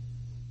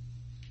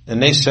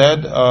 And they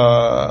said,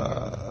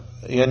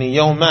 يعني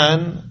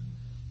يومان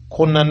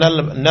كنا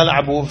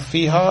نلعب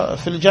فيها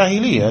في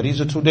الجاهلية.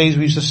 These are 2 days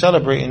we used to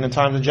celebrate in the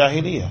times of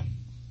Jahiliyyah.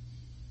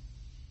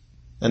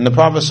 And the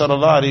Prophet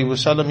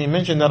ﷺ, he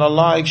mentioned that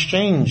Allah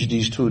exchanged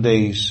these 2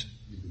 days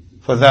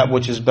for that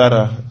which is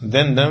better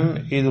than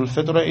them, Eid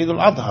al-Fitr, Eid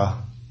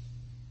al-Adha.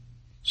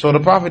 So the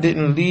Prophet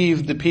didn't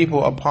leave the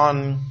people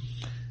upon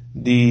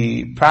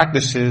the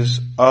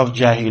practices of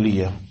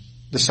Jahiliyyah.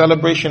 The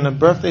celebration of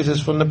birthdays is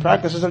from the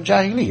practices of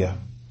Jahiliyyah.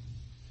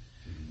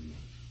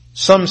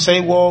 Some say,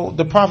 well,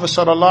 the Prophet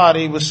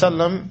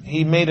ﷺ,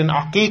 he made an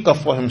aqiqah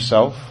for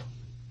himself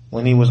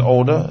when he was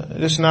older.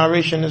 This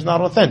narration is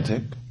not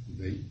authentic.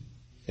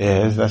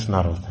 Yes, that's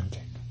not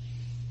authentic.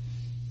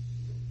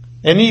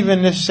 And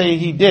even if say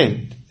he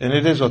did, and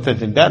it is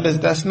authentic,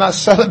 that's not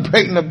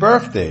celebrating a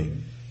birthday.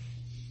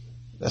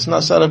 That's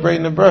not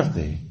celebrating a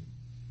birthday.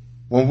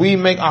 When we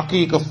make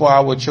aqiqah for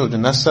our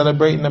children, that's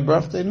celebrating a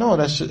birthday? No,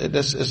 that's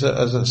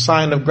a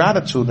sign of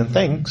gratitude and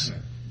thanks,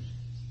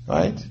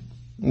 right?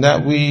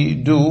 That we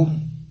do.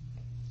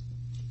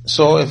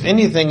 So if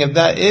anything, if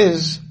that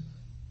is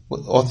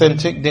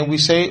authentic, then we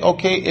say,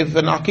 okay, if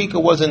an aqiqah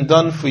wasn't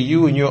done for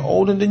you and you're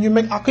older, then you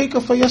make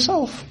aqiqah for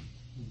yourself.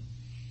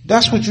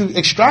 That's what you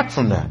extract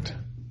from that.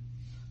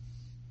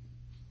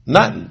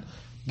 Not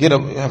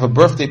have a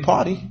birthday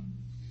party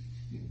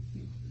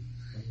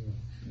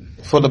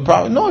for the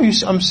Prophet. No,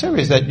 I'm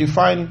serious that you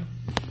find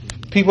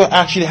people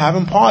actually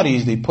having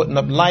parties. They putting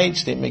up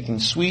lights, they making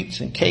sweets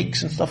and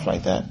cakes and stuff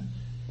like that.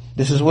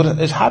 This is what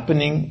is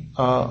happening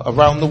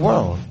around the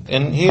world,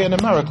 and here in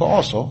America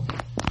also,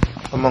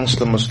 amongst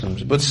the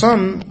Muslims. But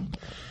some,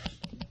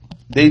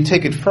 they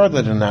take it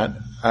further than that.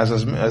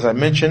 As I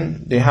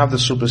mentioned, they have the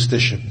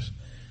superstitions.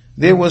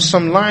 There was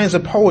some lines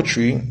of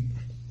poetry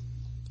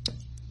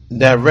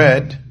that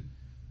read,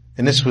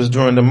 and this was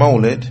during the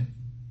Mawlid,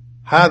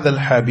 هذا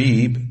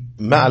الحبيب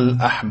مع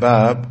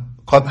الأحباب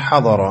قد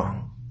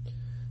حضر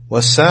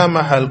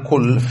وسامح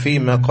الكل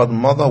فيما قد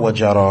مضى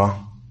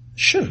وجرى.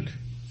 Shirk.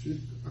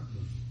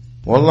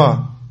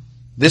 Wallah,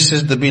 this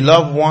is the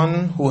beloved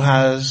one who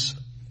has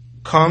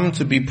come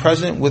to be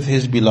present with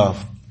his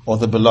beloved, or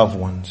the beloved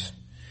ones.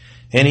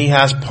 And he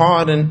has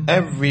pardoned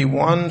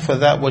everyone for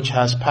that which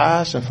has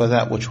passed and for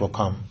that which will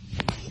come.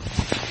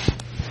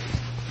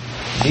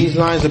 These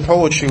lines of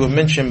poetry were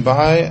mentioned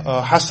by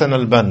Hassan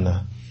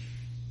al-Banna,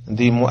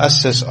 the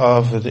muassis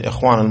of the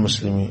Ikhwan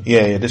al-Muslimin.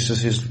 This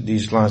is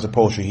these lines of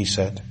poetry he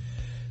said,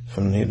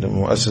 from the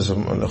muassis of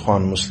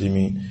Ikhwan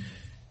al-Muslimin.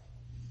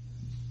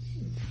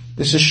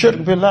 This is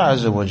shirk billah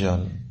azza wa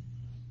jal.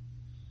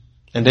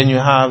 And then you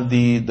have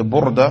the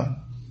burda,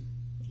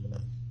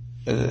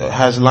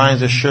 has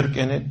lines of shirk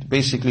in it,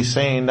 basically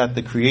saying that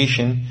the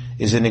creation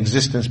is in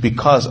existence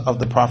because of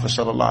the Prophet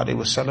sallallahu alaihi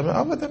wasallam.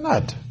 Other than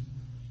that,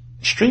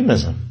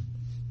 extremism.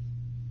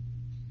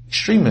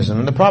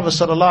 And the Prophet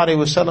sallallahu alaihi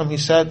wasallam, he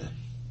said,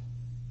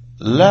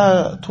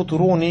 لا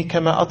تطروني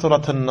كما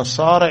أطرت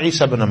النصارى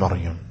عيسى بن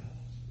مريم.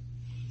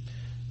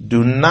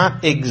 Do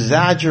not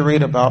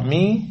exaggerate about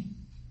me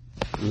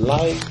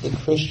like the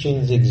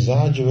Christians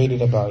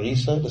exaggerated about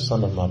Isa, the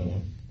son of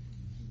Maryam.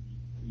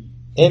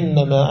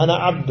 إنما أنا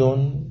عبد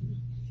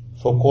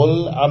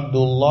فقل عبد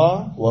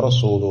الله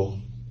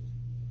ورسوله.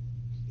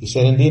 He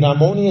said, indeed,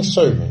 I'm only a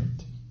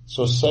servant.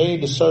 So say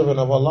the servant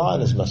of Allah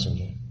and His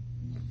messenger.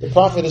 The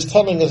Prophet is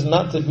telling us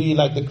not to be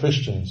like the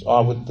Christians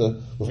are with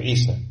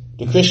Isa.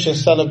 The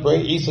Christians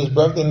celebrate Isa's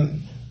birth,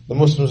 and the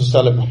Muslims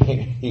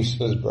celebrate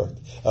Isa's birth,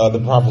 the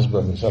Prophet's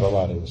birth.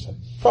 The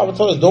Prophet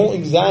told us, don't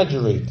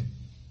exaggerate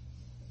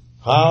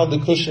how the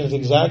Christians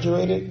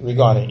exaggerated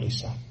regarding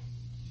Isa.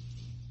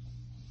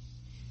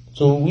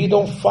 So we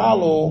don't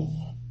follow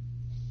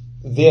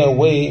their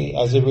way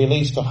as it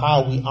relates to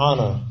how we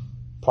honor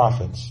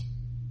prophets,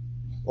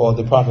 or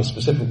the Prophet,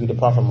 specifically the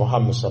Prophet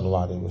Muhammad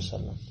sallallahu alaihi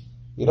wasallam.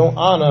 We don't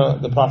honor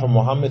the Prophet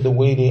Muhammad the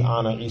way they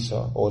honor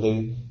Isa, or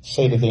they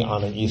say that they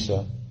honor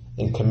Isa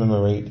and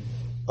commemorate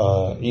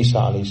Isa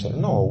alayhi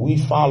salam. No, we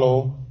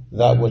follow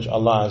that which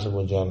Allah azza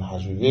wa jalla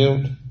has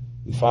revealed.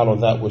 We follow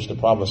that which the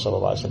Prophet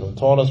sallallahu alaihi wasallam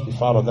taught us. We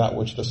follow that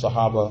which the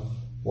Sahaba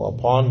were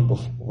upon,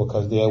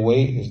 because their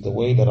way is the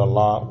way that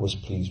Allah was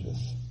pleased with.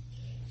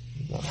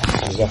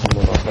 جزاكم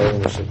الله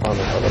خيرا وسبحانك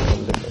اللهم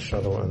وبحمدك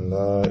أشهد أن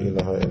لا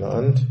إله إلا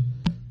أنت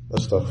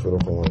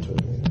أستغفرك وأتوب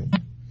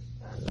إليك.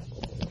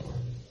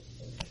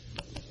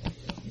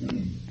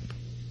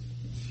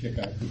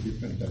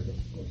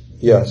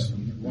 Yes.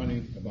 One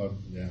is about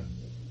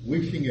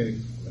wishing a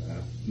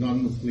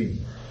non-Muslim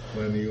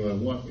when you are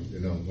walking,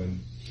 when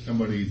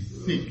somebody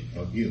is sick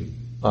or ill.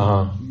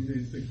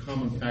 It's a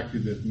common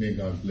practice that may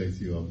God bless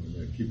you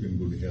and keep in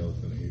good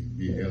health and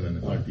be healthy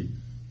and hearty.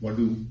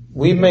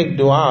 We make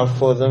dua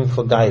for them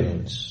for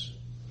guidance.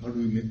 How do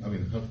we make,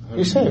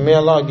 we say, may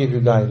Allah give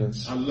you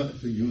guidance. Allah,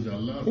 to use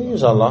Allah? You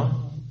use Allah.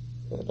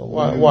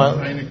 Why?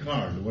 Sign a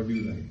card, what do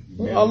you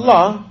like?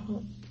 Allah.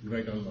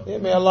 Write Allah. Yeah,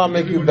 may Allah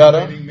make you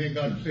better. May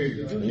God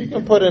save. You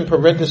can put in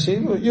parentheses,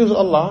 use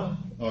Allah.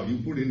 Oh, you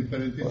put in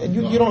parentheses?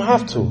 You don't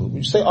have to.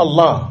 You say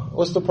Allah.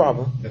 What's the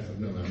problem?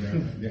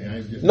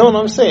 No,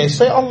 I'm saying,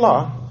 say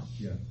Allah.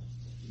 Yeah.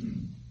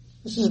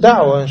 This is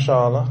da'wah,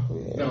 inshallah.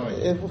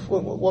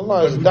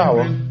 Wallah is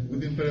da'wah.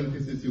 Within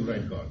parentheses you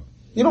write God.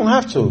 You don't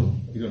have to.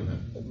 You don't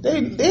have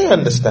to. They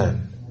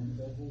understand.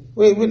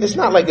 It's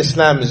not like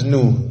Islam is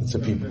new to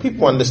people.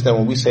 People understand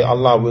when we say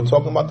Allah, we're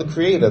talking about the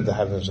creator of the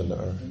heavens and the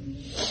earth.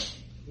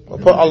 We'll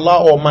put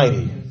Allah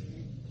Almighty.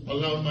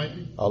 Allah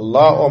Almighty?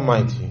 Allah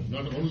Almighty.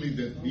 Not only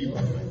the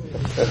Almighty.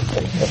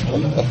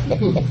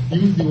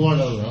 Use the word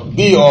Allah.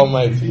 The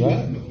Almighty,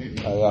 right?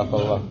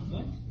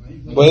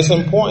 But it's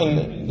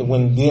important that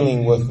when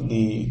dealing with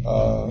the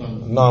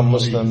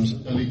non-Muslims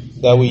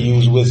that we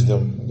use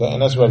wisdom.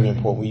 And that's very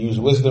important. We use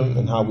wisdom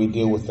in how we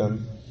deal with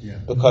them.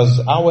 Because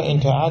our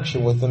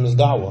interaction with them is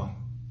da'wah.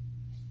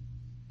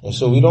 And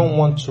so we don't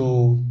want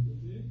to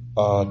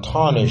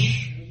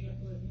tarnish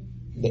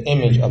the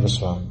image of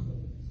Islam.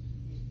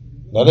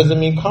 That doesn't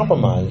mean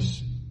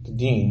compromise the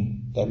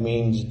deen. That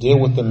means deal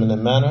with them in a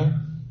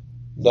manner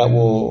that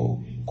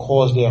will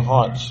cause their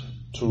hearts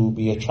to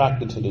be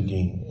attracted to the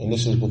deen. And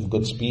this is with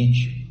good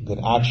speech, good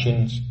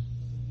actions.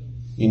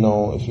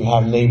 If you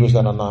have neighbors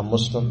that are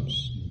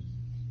non-Muslims,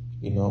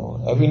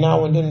 every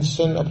now and then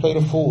send a plate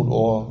of food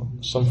or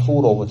some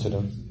food over to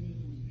them.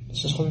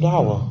 This is from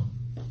da'wah.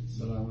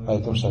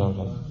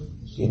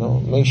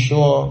 Make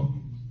sure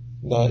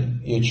that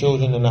your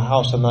children in the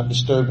house are not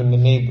disturbing the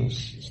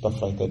neighbors,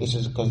 stuff like that. This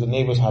is because the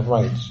neighbors have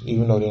rights,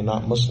 even though they're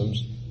not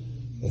Muslims.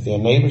 If they're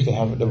neighbors, they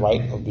have the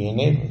right of being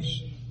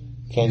neighbors.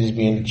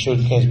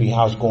 Children can't be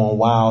house going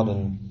wild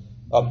and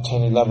up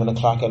 10, 11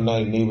 o'clock at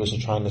night, neighbors are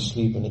trying to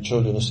sleep and the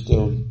children are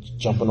still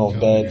jumping off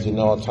beds and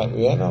all type.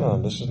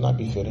 No, this is not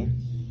befitting.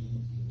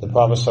 The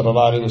Prophet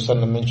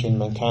ﷺ mentioned,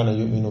 "Man kana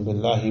yu'minu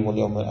billahi wal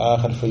yawmil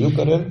akhir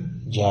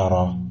fayukrim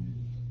jara."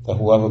 That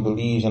whoever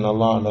believes in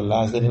Allah and the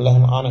last day, let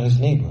him honor his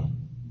neighbor.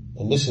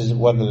 And this is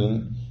whether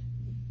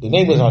the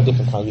neighbors are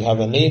different kinds. You have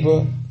a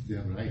neighbor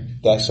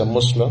that's a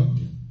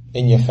Muslim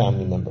and your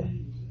family member.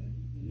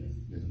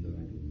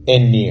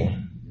 And near.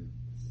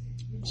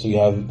 So you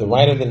have the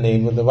right of the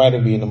neighbor, the right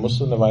of being a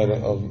Muslim, the right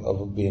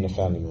of being a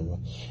family member.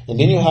 And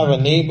then you have a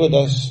neighbor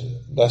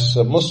that's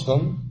a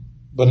Muslim,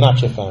 but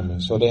not your family.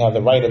 So they have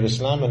the right of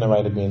Islam and the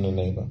right of being a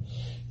neighbor.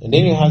 And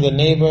then you have the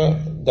neighbor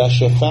that's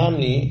your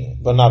family,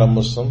 but not a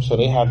Muslim. So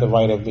they have the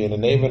right of being a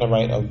neighbor and the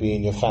right of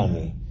being your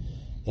family.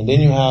 And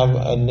then you have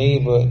a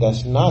neighbor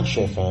that's not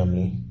your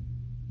family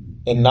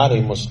and not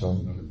a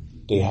Muslim.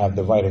 They have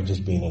the right of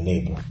just being a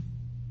neighbor.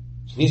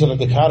 So these are like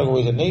the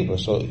categories of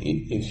neighbors. So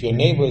if your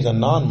neighbor is a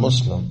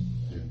non-Muslim,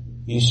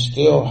 you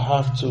still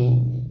have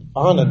to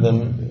honor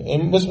them.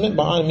 And what's meant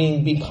by honor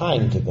means be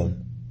kind to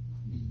them.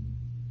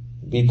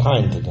 Be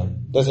kind to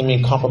them. Doesn't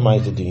mean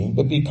compromise the deen,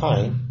 but be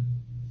kind.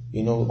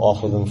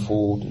 Offer them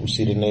food. You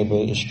see the neighbor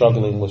is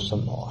struggling with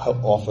some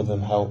help, offer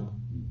them help.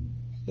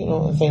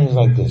 And things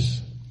like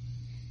this.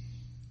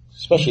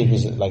 Especially if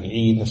it's like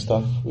Eid and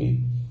stuff.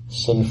 We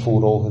send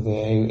food over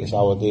there. Hey, it's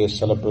our day of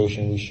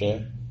celebration, we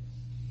share.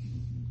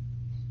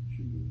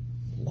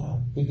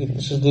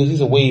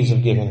 These are ways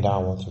of giving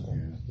da'wah to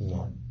them.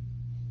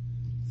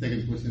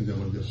 Second question is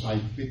about the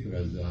 5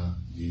 fitras,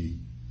 the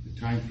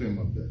time frame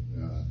of the,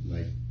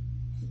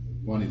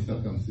 one is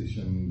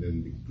circumcision,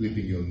 then the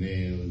clipping your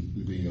nails,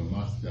 clipping your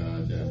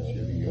mustache, and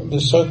shaving your... The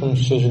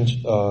circumcision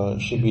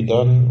should be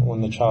done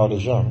when the child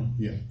is young.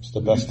 Yeah. It's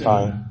the best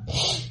time.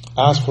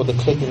 As for the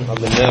clipping of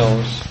the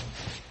nails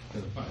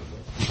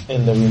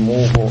and the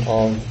removal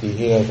of the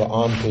hair of the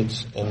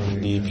armpits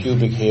and the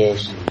pubic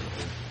hairs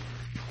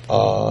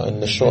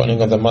and the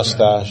shortening of the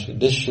mustache,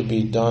 this should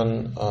be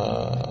done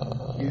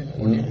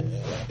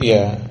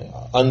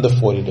under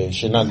 40 days. It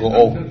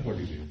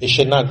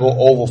should not go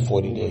over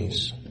 40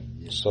 days.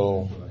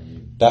 So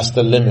that's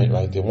the limit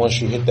right there.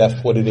 Once you hit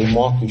that 40-day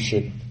mark, you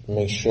should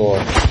make sure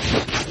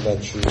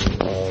that you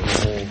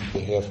remove the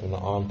hair from the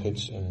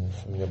armpits and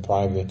from your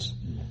privates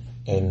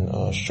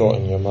and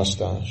shorten your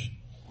mustache.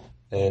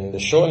 And the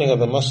shortening of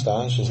the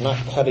mustache is not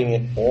cutting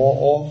it all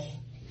off.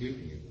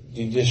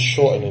 You're just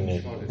shortening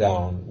it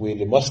down. Where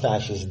the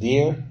mustache is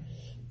there,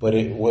 but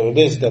what it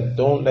is that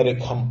don't let it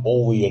come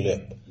over your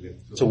lip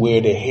to where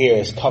the hair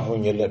is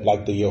covering your lip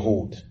like the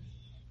Yahud.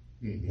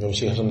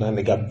 See, sometimes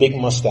they got big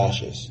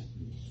mustaches.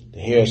 The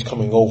hair is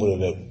coming over the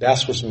lip.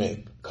 That's what's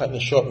meant. Cutting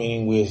it short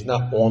meaning where it's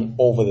not on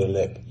over the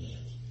lip.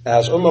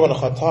 As Umar ibn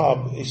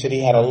Khattab, he said he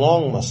had a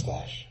long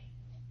mustache.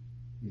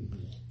 And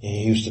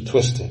he used to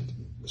twist it.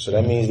 So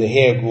that means the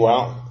hair grew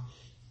out.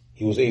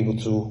 He was able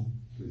to,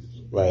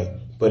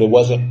 but it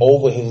wasn't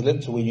over his lip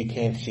to where you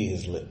can't see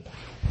his lip.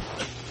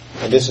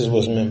 And this is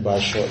what's meant by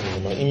shortening the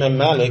mustache. Imam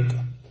Malik,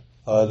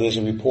 there's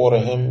a report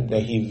of him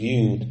that he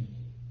viewed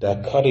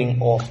that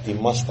cutting off the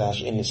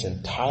mustache in its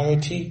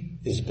entirety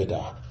is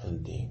bid'ah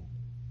and deen.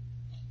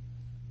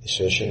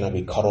 So it should not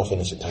be cut off in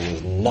its entirety.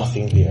 There's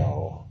nothing there at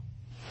all.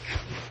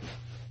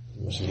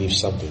 You must leave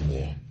something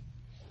there.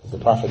 The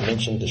Prophet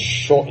mentioned the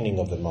shortening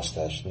of the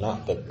mustache,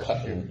 not the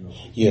cutting.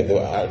 Yeah,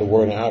 the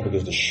word in Arabic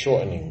is the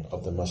shortening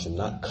of the mustache,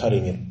 not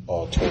cutting it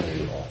all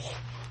totally off.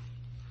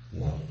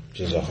 No.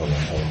 Jazakallah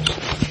khair.